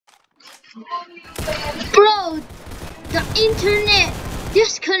Bro, the internet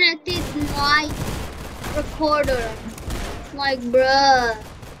disconnected my recorder. Like, bruh.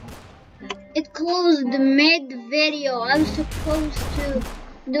 It closed mid-video. I was supposed to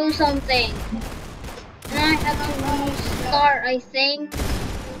do something. And I have to restart, I think.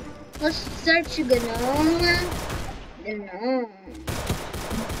 Let's search GNOME. GNOME.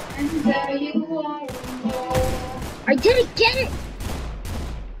 And there you are. I didn't get it!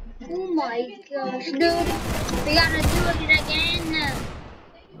 Oh my gosh, dude. We gotta do it again.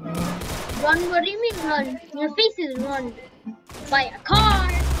 Run, what do you mean run? Your face is run by a car.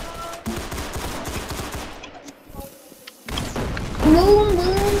 Boom,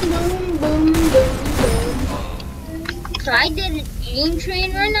 boom, boom, boom, boom, boom. So I did an aim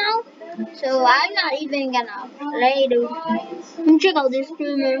train right now. So I'm not even gonna play, dude. Let me check out this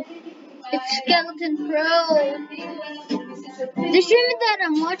streamer. It's Skeleton Pro. The streamer that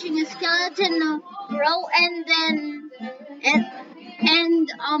I'm watching is Skeleton Pro, and then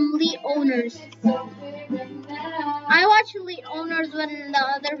Elite Owners. I watched Elite Owners in the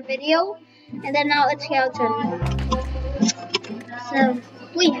other video, and then now it's Skeleton. So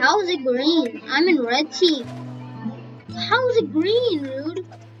wait, how is it green? I'm in red team. How is it green, dude?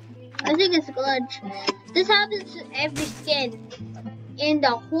 I think it's glitch. This happens to every skin in the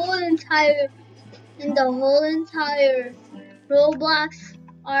whole entire Roblox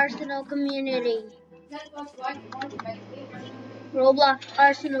Arsenal community. Roblox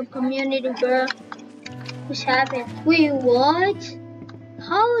Arsenal community, bro. What's happened? Wait, what?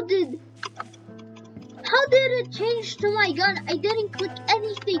 How did it change to my gun? I didn't click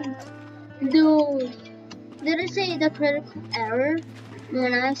anything. Dude, did it say the critical error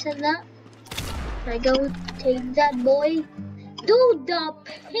when I said that? Should I go take that boy? Dude, the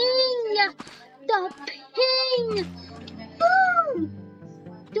ping! The ping! Boom!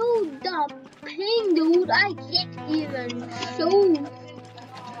 Dude, the ping, dude, I can't even show.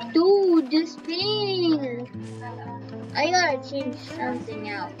 Dude, this ping. I gotta change something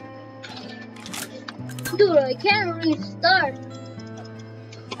out. Dude, I can't restart.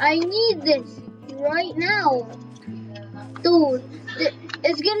 I need this right now. Dude,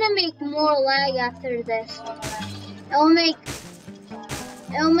 it's gonna make more lag after this. It'll make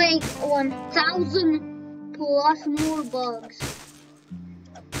 1,000 plus more bugs.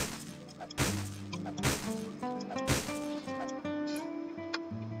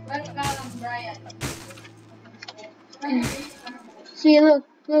 See, look.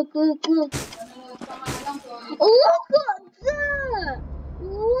 Oh, look at that!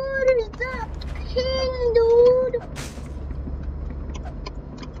 What is that ping, dude?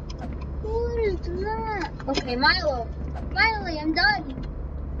 What is that? Okay, Milo. Finally, I'm done.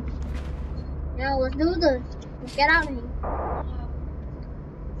 Now let's do this. Let's get out of here.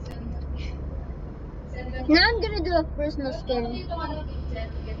 Now I'm gonna do a Christmas skin.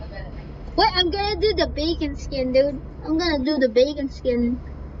 Wait, I'm gonna do the bacon skin, dude. I'm gonna do the bacon skin.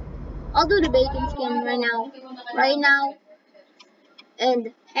 I'll do the bacon skin right now. Right now.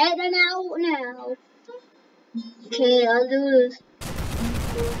 And heading out now. Okay, I'll do this.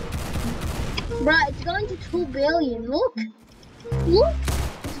 Bruh, it's going to 2 billion. Look. Look.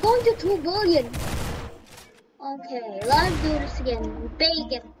 It's going to 2 billion. Okay, let's do this again.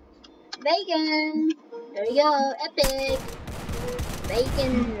 Bacon. Bacon. There we go. Epic.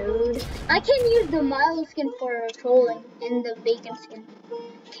 Bacon, dude. I can use the Milo skin for trolling in the bacon skin.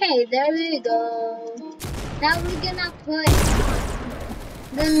 Okay, there we go. Now we're gonna put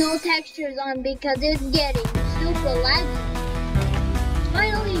the no textures on because it's getting super laggy.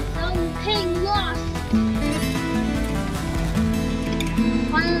 Finally, some ping lost.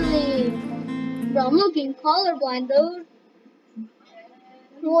 Finally, bro, I'm looking colorblind, dude.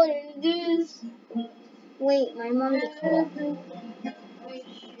 What is this? Wait, my mom just called me.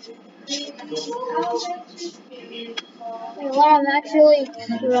 What I'm actually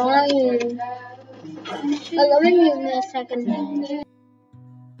trying. Let me mute me a second.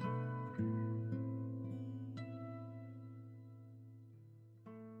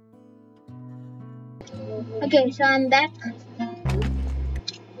 Okay, so I'm back.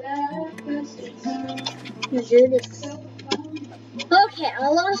 Let's do this. Okay, I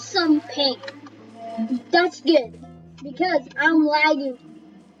lost some ping. That's good because I'm lagging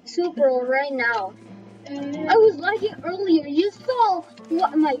super right now. I was lagging earlier. You saw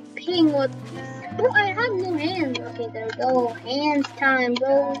what my ping was. Bro, I have no hands. Okay, there we go. Hands time,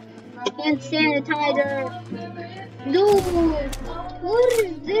 bro. Hand sanitizer. Dude, what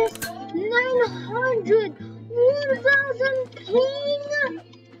is this? 900. 1,000 ping.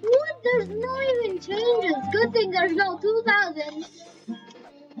 What? There's no even changes. Good thing there's no 2,000.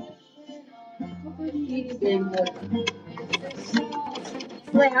 Wait,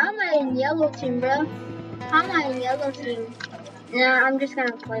 how am I in yellow team, bro? How am I in yellow team? Nah, I'm just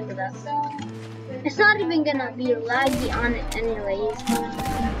gonna play with us. It's not even gonna be laggy on it anyways.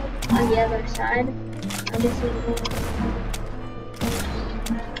 On the other side. I'm just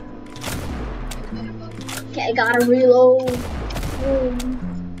okay, I gotta reload. Boom.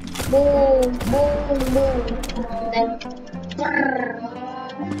 Boom. Boom. Boom. Then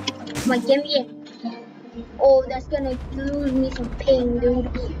come on, give me it. Oh, that's gonna lose me some ping, dude.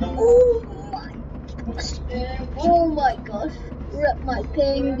 Oh my gosh. Oh my gosh. Rip my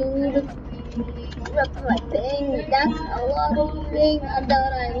ping, dude. Rip my ping. That's a lot of ping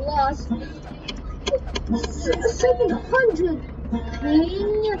that I lost. 700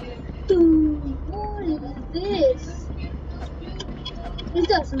 ping? Dude, what is this? Is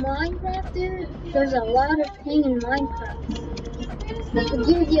that Minecraft, dude? There's a lot of ping in Minecraft. It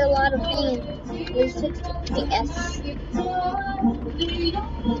gives you a lot of ping with 60 FPS.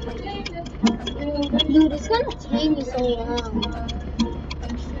 Dude, it's gonna take me so long.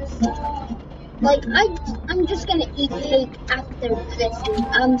 Like, I'm just gonna eat cake after this, dude.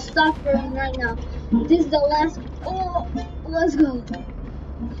 I'm suffering right now. This is the last. Oh, let's go.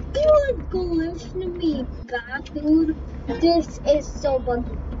 You are glitching me back, dude. This is so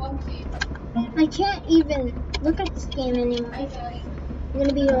buggy. I can't even look at this game anymore. I'm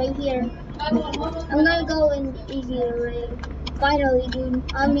gonna be right here. I'm gonna go in easy raid. Finally, dude.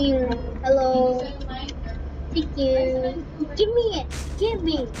 I'm here. Hello. Thank you. Give me it. Give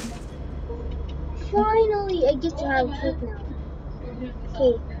me. Finally, I get to have cake now.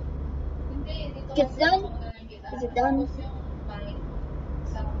 Okay. It's done. Is it done? I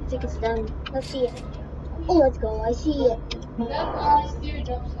think it's done. Let's see it. Oh, let's go. I see it.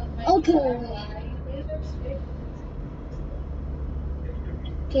 Okay.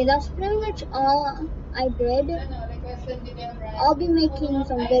 Okay, that's pretty much all I did. I'll be making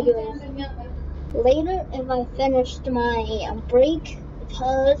some videos later if I finished my break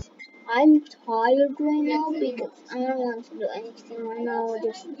because I'm tired right now because I don't want to do anything right now.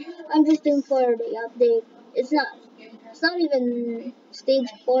 I'm just doing for the update. It's not even stage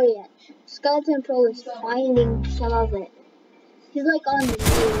 4 yet. Skeleton Pro is finding some of it. He's like on the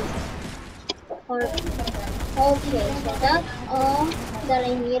news. Okay, so that's all that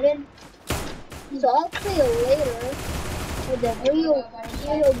I needed. So I'll play later with the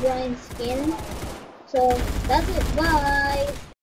Hero Grind skin. So that's it. Bye.